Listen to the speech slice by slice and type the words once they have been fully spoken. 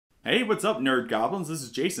Hey, what's up, Nerd Goblins? This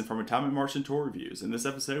is Jason from AtomicMartian Tour Reviews. In this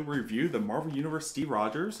episode, we review the Marvel Universe Steve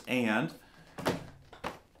Rogers and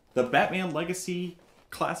the Batman Legacy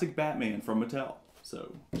Classic Batman from Mattel.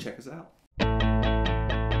 So, check us out.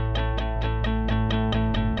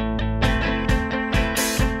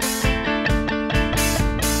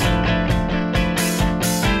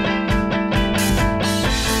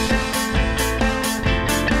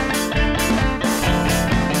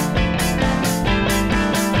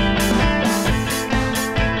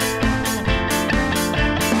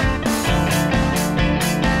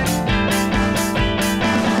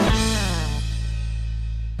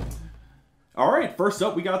 Alright, first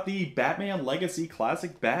up we got the Batman Legacy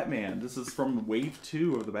Classic Batman. This is from Wave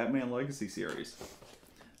 2 of the Batman Legacy series.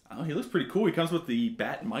 Oh, he looks pretty cool. He comes with the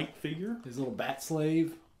Batmite figure. His little bat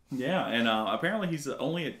slave. Yeah, and apparently he's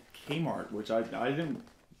only at Kmart, which I didn't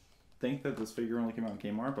think that this figure only came out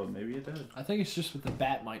in Kmart, but maybe it did. I think it's just with the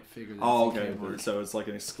Batmite figure. Oh, okay. So it's like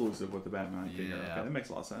an exclusive with the Batmite figure. Yeah. Okay, that makes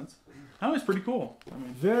a lot of sense. Oh, it's pretty cool. I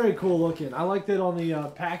mean, very cool looking. I like that on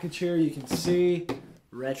the package here. You can see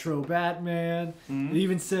retro Batman. It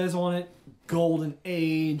even says on it, Golden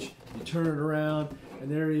Age. You turn it around,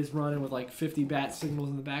 and there he is running with like 50 bat signals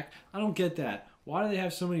in the back. I don't get that. Why do they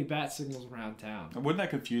have so many bat signals around town? Wouldn't that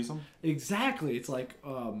confuse them? Exactly. It's like,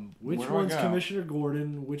 which one's Commissioner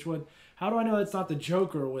Gordon? Which one? How do I know it's not the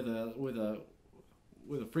Joker with a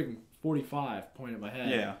freaking 45 pointed at my head?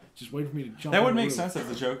 Yeah. Just waiting for me to jump. That would make sense if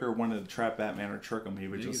the Joker wanted to trap Batman or trick him. He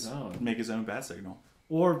would just make his own bat signal.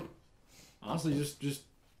 Or honestly, just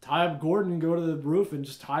tie up Gordon and go to the roof and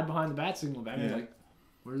just hide behind the bat signal. Batman's like,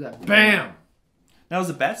 where's that? Bam! Now, is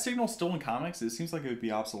the bat signal still in comics? It seems like it would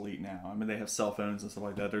be obsolete now. I mean, they have cell phones and stuff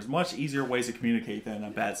like that. There's much easier ways to communicate than a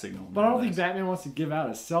bat signal. But I don't think Batman wants to give out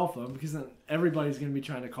his cell phone because then everybody's going to be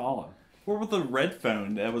trying to call him. Or with the red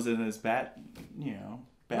phone that was in his bat,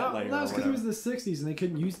 bat layer. No, that's because it was the 60s and they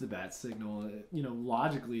couldn't use the bat signal,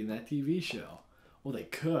 logically in that TV show. Well, they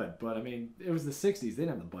could, but I mean, it was the 60s. They didn't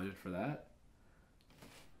have the budget for that.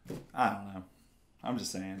 I don't know. I'm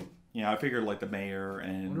just saying. I figured like the mayor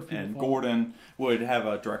and Gordon would have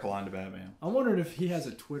a direct line to Batman. I'm wondering if he has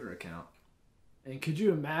a Twitter account. And could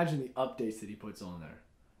you imagine the updates that he puts on there?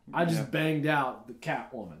 I just banged out the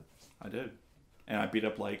Catwoman. I did. And I beat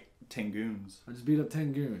up like 10 goons. I just beat up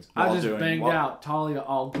 10 goons. I just banged out Talia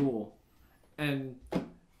al Ghul. And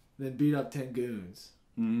then beat up 10 goons.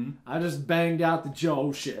 I just banged out the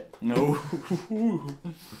Joe shit. No.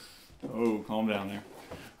 Oh, calm down there.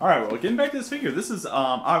 All right, well, getting back to this figure, this is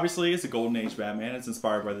obviously it's a Golden Age Batman. It's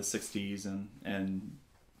inspired by the '60s and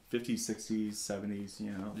 '50s, '60s, '70s,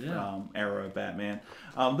 era of Batman.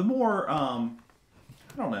 The more I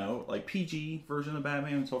don't know, like PG version of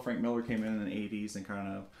Batman until Frank Miller came in the '80s and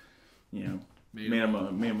kind of made him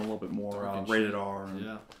a little bit more rated R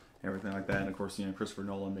and everything like that. And of course, Christopher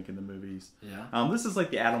Nolan making the movies. Yeah. This is like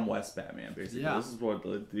the Adam West Batman, basically. Yeah. This is what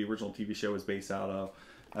the original TV show was based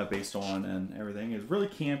on and everything. It's really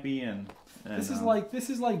campy and this is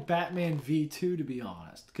like Batman V2 to be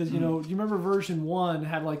honest, because you remember version 1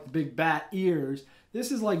 had like the big bat ears. This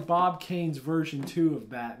is like Bob Kane's version 2 of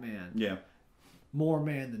Batman. Yeah, more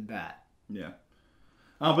man than bat. Yeah,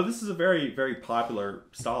 but this is a very, very popular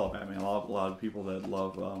style of Batman. A lot of people that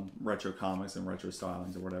love retro comics and retro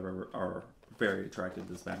stylings or whatever are very attracted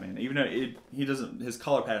to this Batman, even though his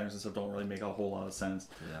color patterns and stuff don't really make a whole lot of sense.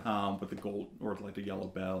 Yeah. With the gold or like the yellow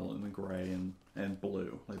bell and the gray and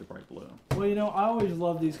blue, like the bright blue. Well, I always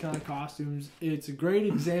love these kind of costumes. It's a great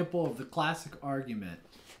example of the classic argument: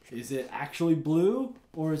 is it actually blue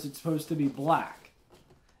or is it supposed to be black?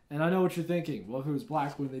 And I know what you're thinking. Well, if it was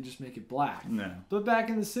black, wouldn't they just make it black? No. But back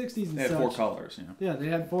in the 60s and they had 4 colors. Yeah, they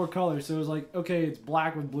had 4 colors, so it was like, okay, it's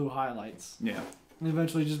black with blue highlights. Yeah. And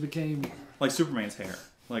eventually, it just became like Superman's hair.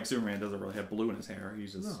 Like Superman doesn't really have blue in his hair. He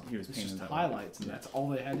was painted that highlights, and that's all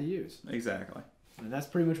they had to use. Exactly. And that's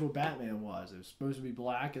pretty much what Batman was. It was supposed to be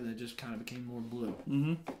black, and then it just kind of became more blue.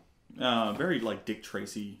 Very like Dick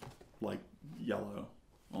Tracy, like yellow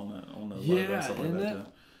on the logo and stuff like that.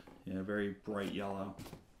 Yeah, very bright yellow.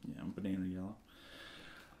 Yeah, banana yellow.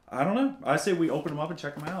 I don't know. I say we open them up and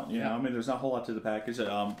check them out. I mean, there's not a whole lot to the package.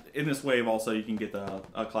 In this wave, also, you can get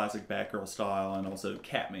a classic Batgirl style and also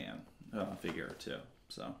Catman figure, too.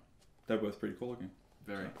 So, they're both pretty cool looking.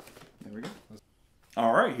 Very. There we go.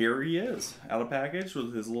 All right, here he is. Out of package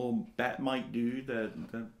with his little Batmite dude that's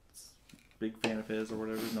big fan of his or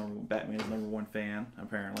whatever. Batman's #1 fan,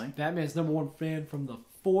 apparently. Batman's #1 fan from the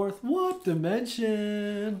 4th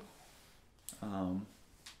dimension?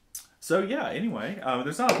 So yeah, anyway,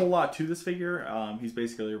 there's not a whole lot to this figure. He's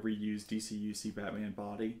basically a reused DCUC Batman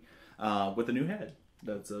body with a new head.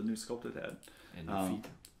 That's a new sculpted head. And new feet.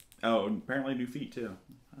 Oh, and apparently new feet too.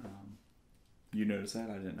 You noticed that?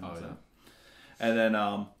 I didn't notice that. Yeah. And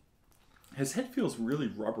then his head feels really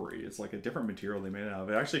rubbery. It's like a different material they made it out of.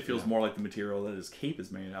 It actually feels more like the material that his cape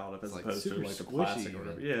is made out of, as opposed to like the plastic or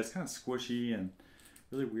whatever. Yeah, it's kind of squishy and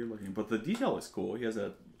really weird looking. But the detail is cool. He has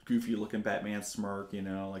a goofy looking Batman smirk,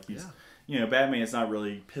 like he's, Batman's not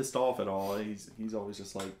really pissed off at all. He's always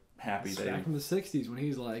just like happy that back from the 60s when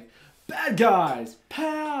he's like, bad guys,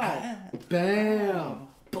 pow, bam,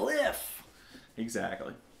 bliff.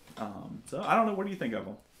 Exactly. So I don't know. What do you think of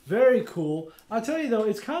him? Very cool. I'll tell you though,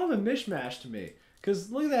 it's kind of a mishmash to me.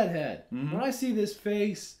 Because look at that head. Mm-hmm. When I see this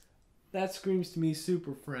face, that screams to me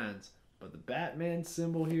Super Friends. But the Batman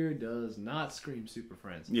symbol here does not scream Super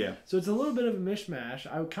Friends. Yeah. So it's a little bit of a mishmash.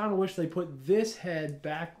 I kind of wish they put this head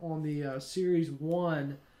back on the Series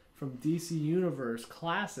 1 from DC Universe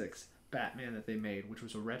Classics Batman that they made, which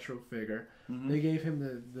was a retro figure. Mm-hmm. They gave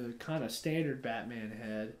him the kind of standard Batman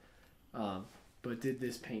head, but did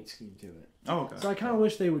this paint scheme to it. Oh, okay. So I kind of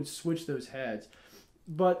wish they would switch those heads.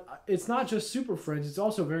 But it's not just Super Friends. It's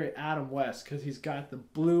also very Adam West because he's got the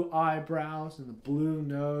blue eyebrows and the blue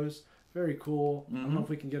nose. Very cool. Mm-hmm. I don't know if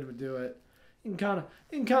we can get him to do it. You can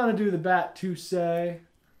kind of do the Bat Say.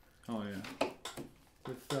 Oh yeah.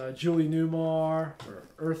 With Julie Newmar or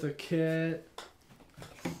Eartha Kitt.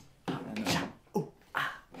 Back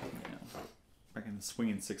in the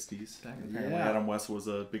swinging 60s. Apparently Adam West was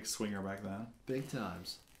a big swinger back then. Big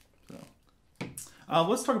times. So,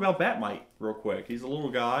 let's talk about Batmite real quick. He's a little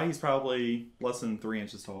guy. He's probably less than 3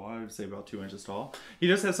 inches tall. I would say about 2 inches tall. He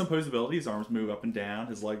does have some posability. His arms move up and down.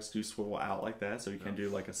 His legs do swivel out like that, so he can do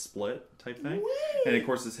like a split type thing. Whee! And of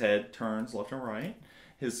course his head turns left and right.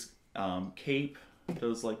 His cape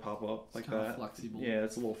does like pop up like that. Flexible. Yeah,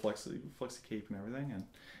 it's a little flexy cape and everything. And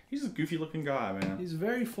he's a goofy looking guy, man. He's a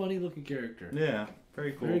very funny looking character. Yeah,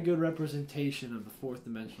 very cool. Very good representation of the fourth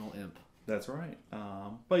dimensional imp. That's right.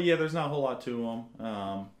 But yeah, there's not a whole lot to him.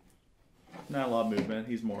 Not a lot of movement.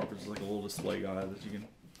 He's more of just like a little display guy that you can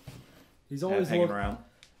He's always hanging around.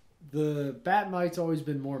 The Batmite's always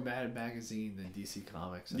been more Mad Magazine than DC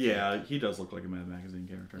Comics. Yeah, he does look like a Mad Magazine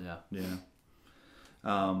character. Yeah.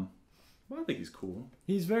 Well, I think he's cool.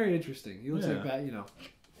 He's very interesting. He looks like Bat,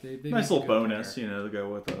 They nice little bonus, to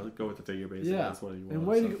go with the figure basically. Yeah. That's what he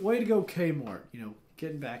wants. And way to go, Kmart.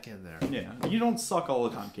 Getting back in there. Yeah, you don't suck all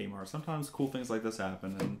the time, Kmart. Sometimes cool things like this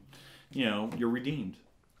happen, and you're redeemed.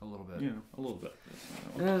 A little bit. A little bit.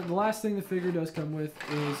 And the last thing the figure does come with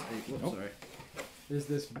is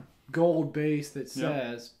this gold base that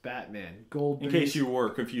says Batman. Gold base. In case you were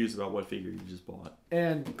confused about what figure you just bought.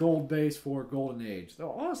 And gold base for Golden Age.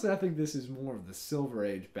 Though honestly, I think this is more of the Silver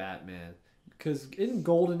Age Batman. Because in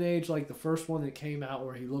Golden Age, like the first one that came out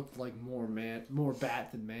where he looked like more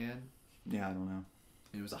bat than man. Yeah, I don't know.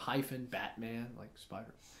 It was a hyphen Batman, like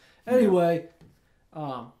Spider. Anyway,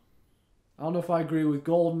 I don't know if I agree with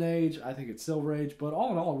Golden Age. I think it's Silver Age, but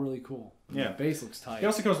all in all, really cool. Yeah, the base looks tight. It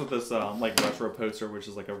also comes with this retro poster, which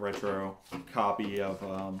is like a retro copy of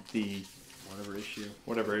the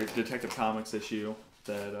whatever Detective Comics issue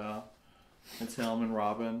that it's him and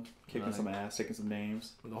Robin kicking some ass, taking some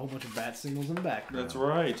names with a whole bunch of bat signals in the background. That's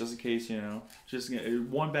right, just in case just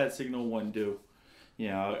one bat signal wouldn't do.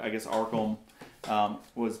 I guess Arkham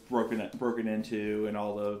was broken into, and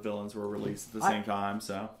all the villains were released at the same time.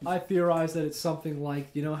 So I theorize that it's something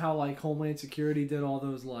like how like Homeland Security did all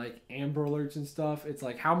those like Amber Alerts and stuff. It's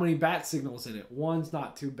like how many bat signals in it? One's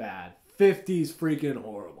not too bad. 50's freaking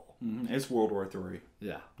horrible. Mm-hmm. It's World War III.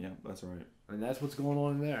 Yeah, that's right. And that's what's going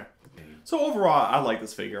on in there. So overall, I like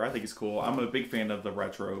this figure. I think it's cool. I'm a big fan of the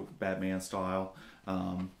retro Batman style,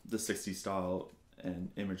 the 60s style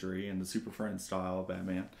and imagery, and the Super Friends style of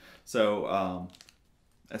Batman. So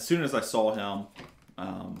as soon as I saw him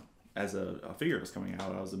as a figure that was coming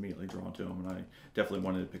out, I was immediately drawn to him, and I definitely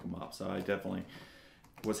wanted to pick him up. So I definitely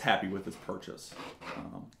was happy with this purchase. I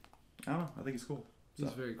don't know. I think he's cool.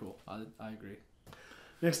 He's very cool. I agree.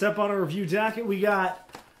 Next up on our review docket, we got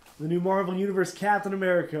the new Marvel Universe Captain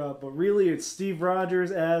America, but really it's Steve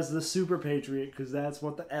Rogers as the Super Patriot, because that's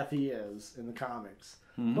what the F he is in the comics.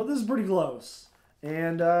 Mm-hmm. But this is pretty close.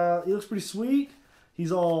 And he looks pretty sweet.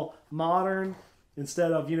 He's all modern.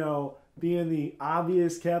 Instead of, being the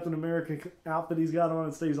obvious Captain America outfit he's got on,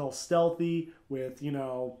 instead he's all stealthy with,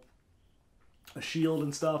 a shield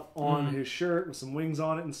and stuff on his shirt with some wings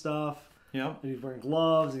on it and stuff. Yep. And he's wearing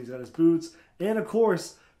gloves, and he's got his boots. And, of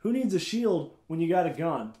course, who needs a shield when you got a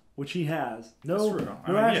gun? Which he has. No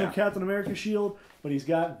actual Captain America shield, but he's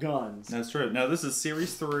got guns. That's true. Now, this is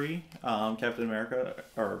Series 3 Captain America,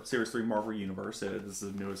 or Series 3 Marvel Universe. This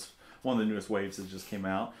is one of the newest waves that just came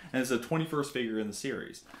out. And it's the 21st figure in the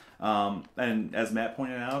series. And as Matt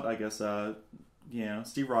pointed out, I guess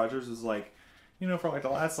Steve Rogers is like, for like the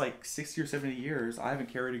last like 60 or 70 years, I haven't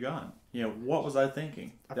carried a gun. What was I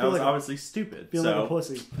thinking? That was obviously stupid. Feel like a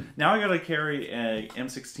pussy. Now I got to carry a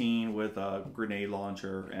M16 with a grenade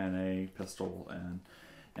launcher and a pistol,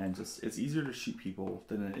 and just it's easier to shoot people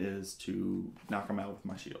than it is to knock them out with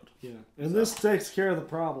my shield. Yeah, and this takes care of the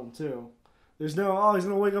problem too. There's no, he's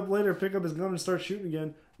gonna wake up later, pick up his gun, and start shooting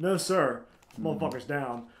again. No, sir, motherfucker's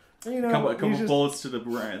down. And, couple bullets to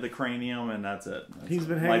the cranium, and that's it. He's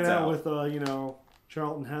been hanging out with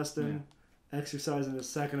Charlton Heston, exercising his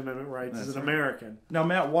Second Amendment rights as an American. Now,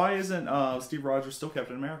 Matt, why isn't Steve Rogers still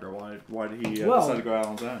Captain America? Why did he decide to go out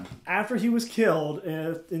on his own? After he was killed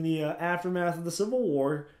in the aftermath of the Civil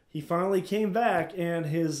War, he finally came back, and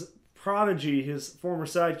his prodigy, his former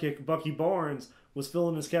sidekick, Bucky Barnes, was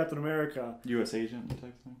filling as Captain America. U.S. agent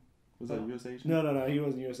type thing? Was that a U.S. agent? No, he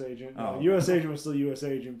wasn't U.S. agent. Oh, okay. U.S. agent was still U.S.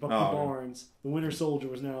 agent. Bucky Barnes, the Winter Soldier,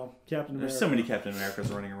 was now Captain America. There's so many Captain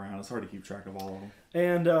Americas running around, it's hard to keep track of all of them.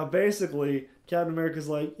 And basically, Captain America's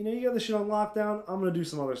like, you got this shit on lockdown, I'm going to do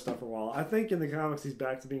some other stuff for a while. I think in the comics he's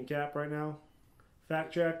back to being Cap right now.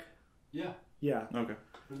 Fact check? Yeah. Yeah. Okay.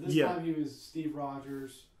 But this time he was Steve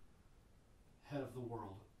Rogers, head of the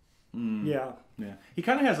world. Yeah. Yeah. He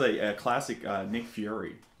kind of has a classic Nick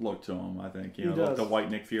Fury look to him, I think. Like the white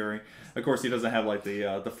Nick Fury. Of course, he doesn't have like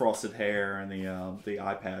the frosted hair and the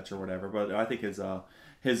eye patch or whatever, but I think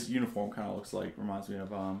his uniform kind of reminds me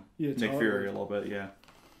of Nick Fury a little bit. Yeah.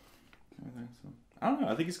 I don't know.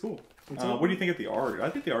 I think he's cool. What do you think of the art? I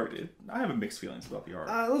think the art. I have mixed feelings about the art.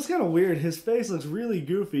 It looks kind of weird. His face looks really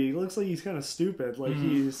goofy. It looks like he's kind of stupid. Like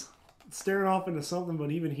he's staring off into something,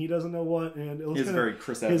 but even he doesn't know what. And it looks he has very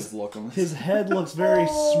Chris Evans look on this. His head looks very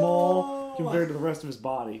small compared to the rest of his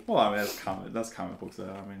body. Well, I mean that's comic books.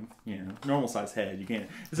 I mean, normal size head. You can't.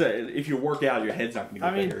 If you work out, your head's not going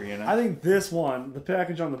to get bigger. I think this one, the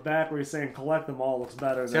package on the back where he's saying "collect them all," looks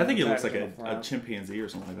better. See, I think it looks like a chimpanzee or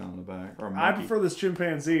something like that on the back, or a monkey. I prefer this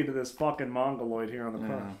chimpanzee to this fucking mongoloid here on the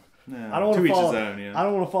front. Yeah. I don't want to follow. I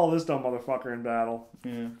don't want to follow this dumb motherfucker in battle.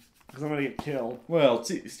 Yeah. Because I'm going to get killed. Well,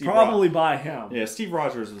 probably by him. Yeah, Steve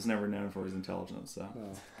Rogers was never known for his intelligence, so.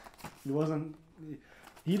 No. He wasn't.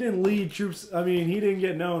 He didn't lead troops. I mean, he didn't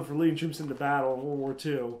get known for leading troops into battle in World War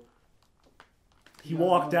II. He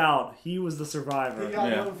walked out. He was the survivor. He got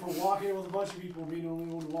known for walking with a bunch of people and being the only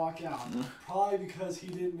one to walk out. Probably because he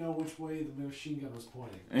didn't know which way the machine gun was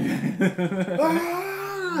pointing.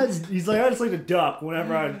 He's like, I just like to duck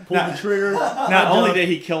whenever I pull the trigger. Not only did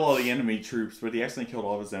he kill all the enemy troops, but he actually killed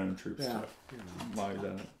all of his own troops too. While he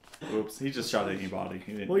did it. Oops, he just shot at anybody.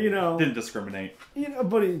 He didn't, didn't discriminate.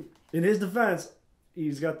 But in his defense,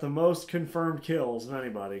 he's got the most confirmed kills of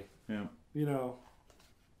anybody. Yeah.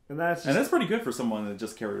 And that's pretty good for someone that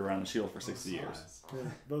just carried around a shield for 60 years. Yeah,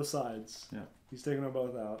 both sides. Yeah. He's taking them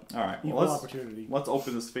both out. All right. Equal opportunity. Let's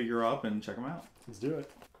open this figure up and check them out. Let's do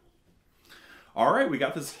it. All right, we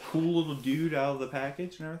got this cool little dude out of the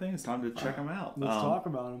package and everything. It's time to check him out. Let's talk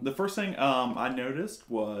about him. The first thing I noticed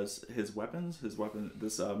was his weapons.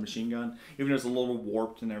 This machine gun. Even though it's a little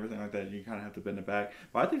warped and everything like that, you kind of have to bend it back.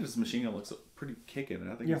 But I think this machine gun looks pretty kicking.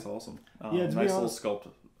 I think it's awesome. Nice little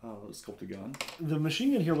sculpted gun. The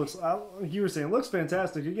machine gun here looks, like you were saying, looks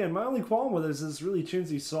fantastic. Again, my only qualm with it is this really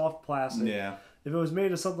chintzy, soft plastic. Yeah. If it was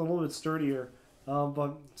made of something a little bit sturdier.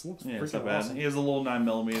 But it looks it's not freaking bad. awesome. He has a little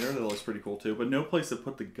 9mm that looks pretty cool too, but no place to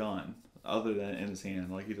put the gun other than in his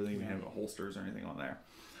hand. Like he doesn't even have holsters or anything on there.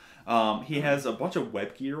 He has a bunch of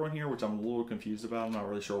web gear on here, which I'm a little confused about. I'm not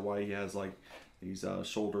really sure why he has like these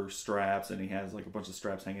shoulder straps and he has like a bunch of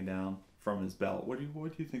straps hanging down from his belt. What do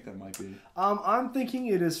you think that might be? I'm thinking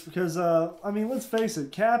it is because let's face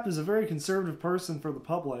it, Cap is a very conservative person for the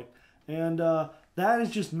public, and that is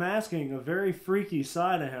just masking a very freaky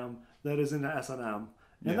side of him that is in S&M.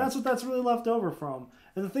 And that's what that's really left over from.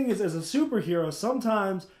 And the thing is, as a superhero,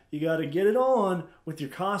 sometimes you got to get it on with your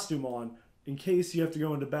costume on in case you have to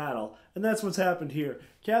go into battle. And that's what's happened here.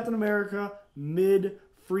 Captain America,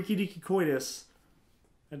 mid-freaky deaky coitus,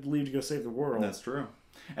 had to leave to go save the world. That's true.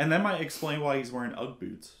 And that might explain why he's wearing Ugg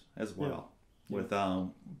boots as well, with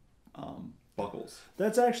buckles.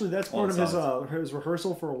 That's part of his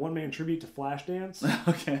rehearsal for a one-man tribute to Flashdance.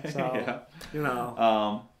 Okay. So,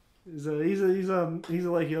 He's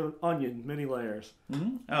like an onion, many layers.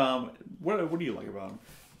 Mm-hmm. What do you like about him?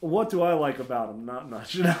 What do I like about him? Not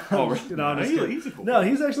much. He's a cool guy.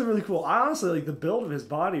 He's actually really cool. I honestly like the build of his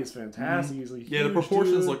body is fantastic. He's like the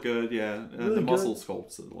proportions look good. Yeah, really the muscle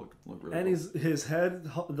sculpts look really. And cool. his head,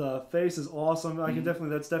 the face is awesome. I can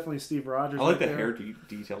that's definitely Steve Rogers. I like the hair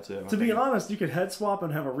detail too. To be honest, you could head swap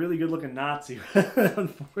and have a really good looking Nazi.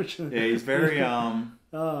 Unfortunately, yeah, he's very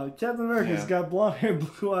Captain America's got blonde hair,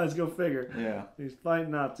 blue eyes. Go figure. Yeah. He's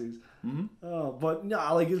fighting Nazis. Mm-hmm. But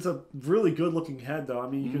no, like it's a really good looking head though. I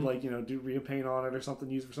mean, you could like do repaint on it or something,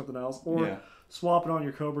 use it for something else, or swap it on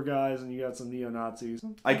your Cobra guys, and you got some neo Nazis.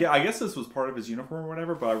 I guess this was part of his uniform or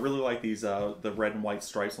whatever, but I really like these the red and white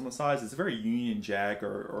stripes on the sides. It's very Union Jack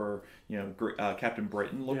or Captain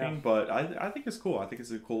Britain looking, but I think it's cool. I think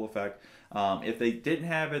it's a cool effect. If they didn't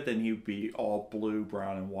have it, then he would be all blue,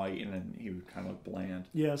 brown, and white, and then he would kind of look bland.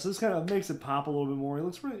 Yeah, so this kind of makes it pop a little bit more. He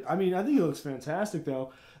looks really. I mean, I think he looks fantastic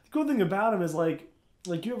though. The cool thing about him is like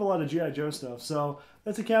you have a lot of G.I. Joe stuff, so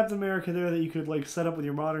that's a Captain America there that you could like set up with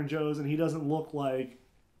your modern Joes, and he doesn't look like,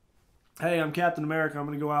 hey, I'm Captain America, I'm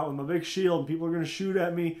going to go out with my big shield, and people are going to shoot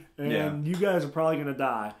at me, and you guys are probably going to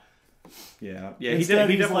die. Yeah, he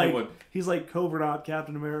definitely would. He's like covert op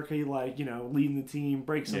Captain America, he like, leading the team,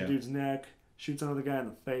 breaks some dude's neck, shoots another guy in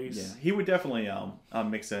the face. Yeah, he would definitely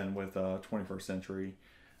mix in with 21st century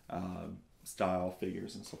style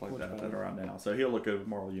figures and stuff like that are out now. So he'll look good with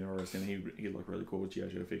Marvel Universe, and he look really cool with G.I.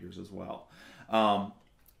 Joe figures as well.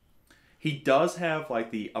 He does have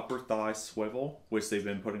like the upper thigh swivel, which they've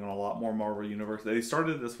been putting on a lot more Marvel Universe. They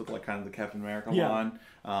started this with like kind of the Captain America line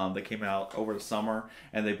that came out over the summer,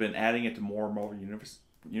 and they've been adding it to more Marvel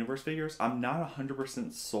Universe figures. I'm not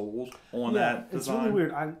 100% sold on that design. It's really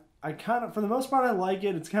weird. I kind of, for the most part, I like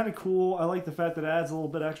it. It's kind of cool. I like the fact that it adds a little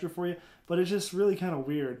bit extra for you, but it's just really kind of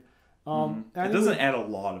weird. It doesn't add a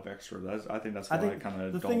lot of extra. I think that's why I kind of don't like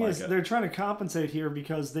it. The thing is, they're trying to compensate here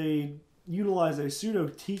because they utilize a pseudo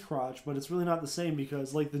T-crotch, but it's really not the same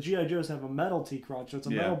because, like, the G.I. Joes have a metal T-crotch, so it's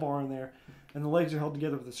a metal bar in there, and the legs are held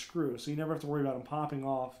together with a screw, so you never have to worry about them popping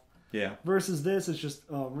off. Yeah. Versus this, it's just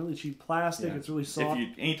really cheap plastic. Yeah. It's really soft.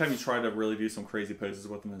 Anytime you try to really do some crazy poses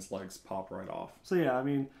with them, his legs pop right off. So yeah, I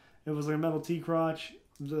mean, it was like a metal T-crotch.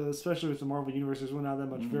 Especially with the Marvel Universe, there's really not that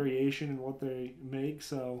much variation in what they make,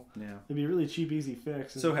 so it'd be a really cheap, easy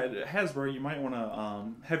fix. So Hasbro, you might want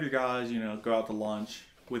to have your guys, go out to lunch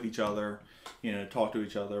with each other, talk to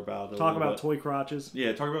each other about talk about toy crotches.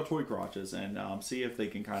 Yeah, talk about toy crotches and see if they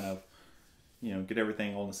can kind of, get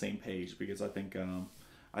everything on the same page, because I think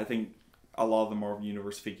a lot of the Marvel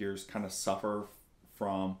Universe figures kind of suffer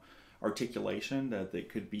from articulation that they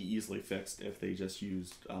could be easily fixed if they just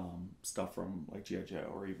used stuff from like G.I.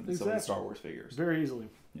 Joe or even some of the Star Wars figures. Very easily.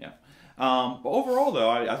 Yeah. But overall, though,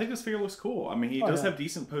 I think this figure looks cool. I mean, he does have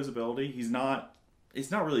decent posability. It's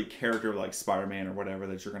not really a character like Spider-Man or whatever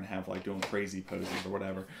that you're going to have like doing crazy poses or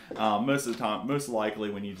whatever. Most of the time, most likely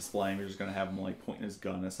when you display him, you're just going to have him like pointing his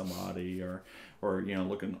gun at somebody or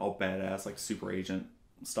looking all badass like super agent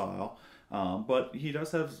style. But he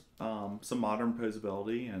does have some modern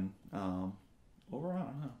posability, and overall, I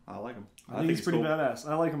don't know. I like him. I think he's pretty badass.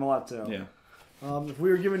 I like him a lot too. Yeah. If we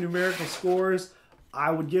were giving numerical scores,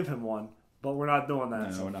 I would give him 1, but we're not doing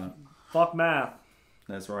that. No, we're not. Fuck math.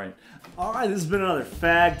 That's right. All right, this has been another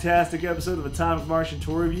fantastic episode of Atomic Martian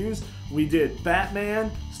Toy Reviews. We did Batman,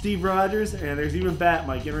 Steve Rogers, and there's even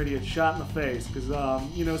Batmite getting ready to get shot in the face because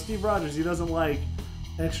Steve Rogers, he doesn't like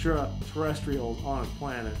extraterrestrials on his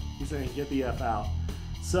planet. He's saying get the F out.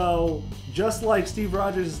 So just like Steve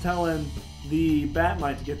Rogers is telling the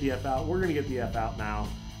Batmite to get the F out, we're going to get the F out now.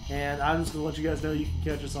 And I'm just going to let you guys know you can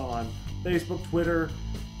catch us on Facebook, Twitter,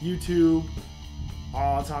 YouTube,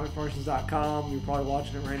 AtomicMartians.com. You're probably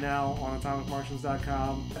watching it right now on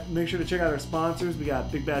AtomicMartians.com. Make sure to check out our sponsors. We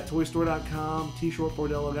got BigBadToyStore.com,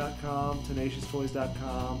 TShortBordello.com,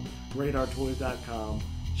 TenaciousToys.com, RadarToys.com.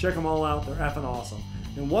 Check them all out. They're effing awesome.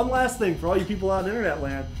 And one last thing for all you people out in internet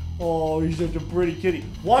land. Oh, he's such a pretty kitty.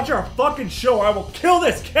 Watch our fucking show or I will kill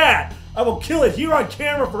this cat. I will kill it here on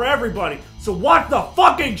camera for everybody. So watch the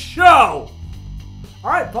fucking show. All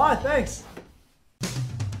right, bye. Thanks.